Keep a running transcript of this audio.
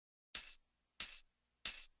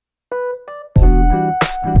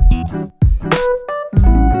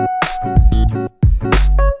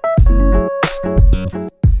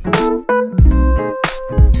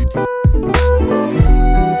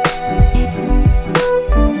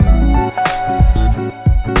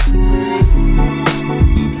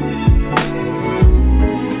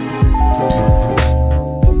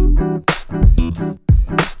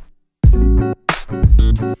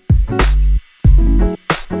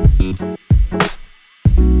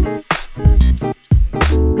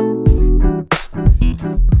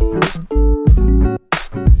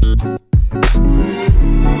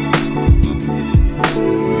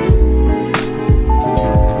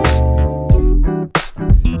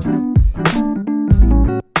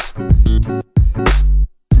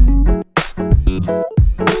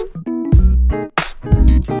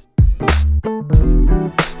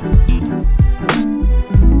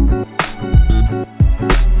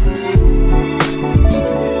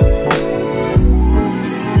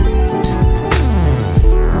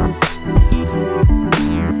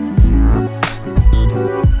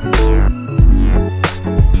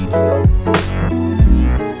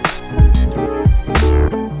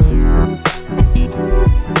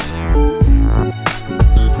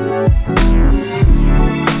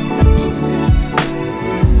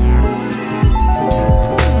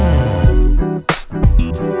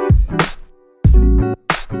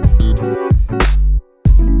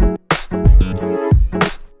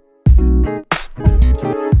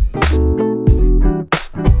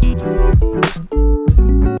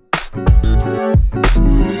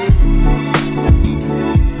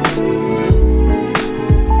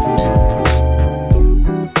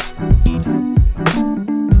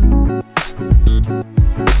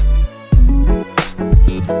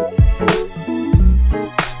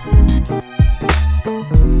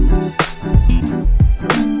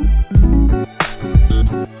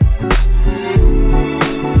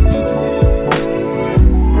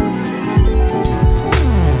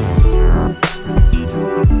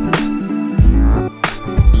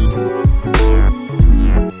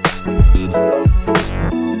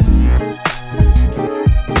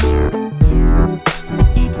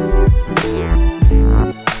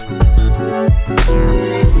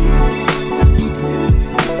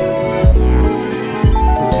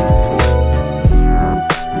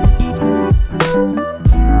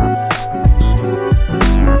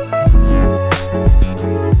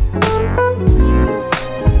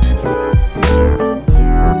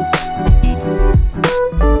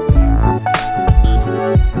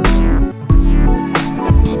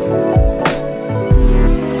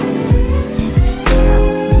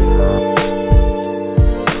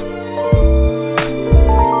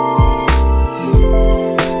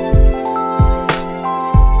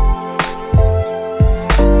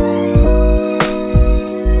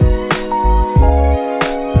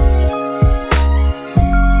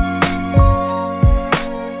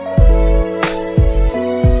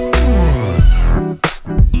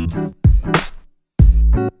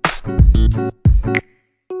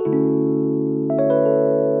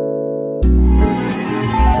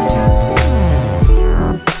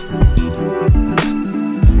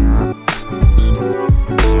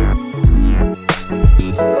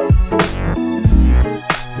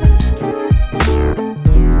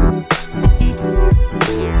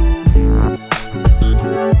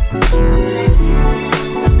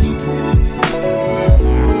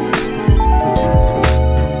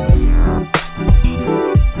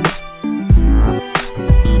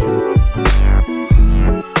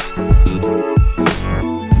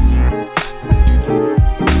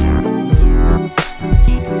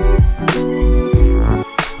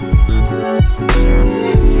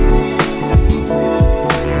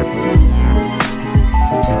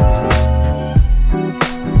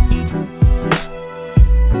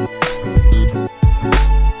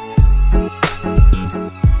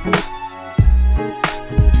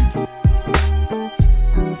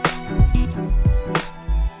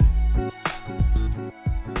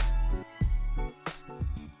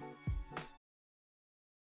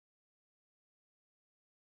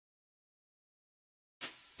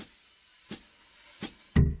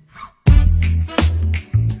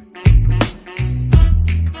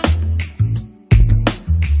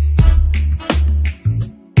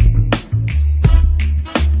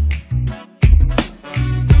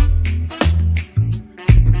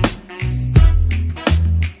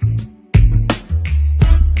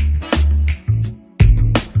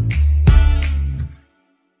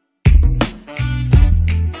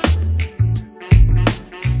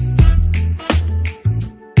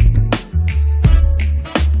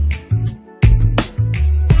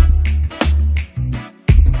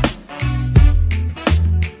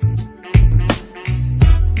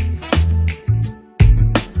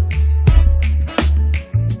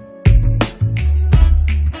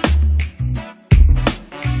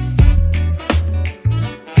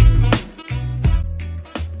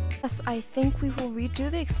I think we will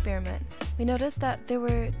redo the experiment. We noticed that there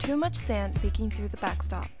were too much sand leaking through the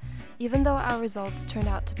backstop. Even though our results turned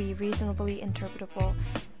out to be reasonably interpretable,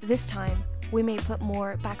 this time we may put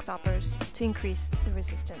more backstoppers to increase the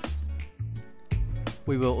resistance.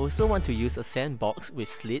 We will also want to use a sandbox with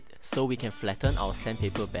slit so we can flatten our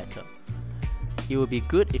sandpaper better. It will be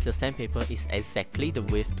good if the sandpaper is exactly the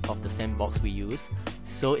width of the sandbox we use,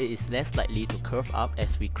 so it is less likely to curve up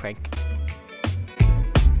as we crank.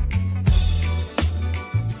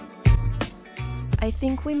 I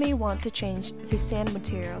think we may want to change the sand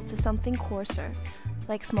material to something coarser,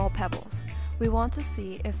 like small pebbles. We want to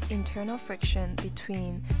see if internal friction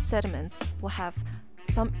between sediments will have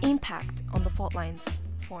some impact on the fault lines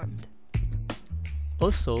formed.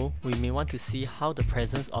 Also, we may want to see how the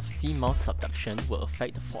presence of seamount subduction will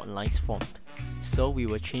affect the fault lines formed, so we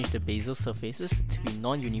will change the basal surfaces to be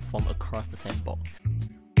non-uniform across the sandbox.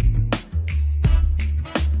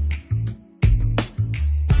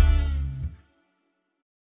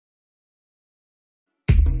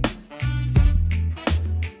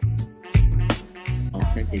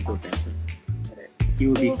 Sandpaper better. It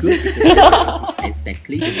will be good if the sandpaper is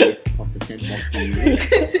exactly the width of the sandbox we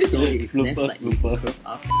use, so it is less likely to curve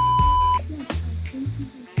up.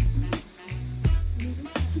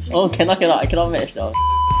 Oh, I cannot match now.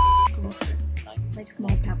 Like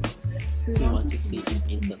small pebbles. We want to see if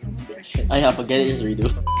internal friction. Forget it, just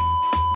redo.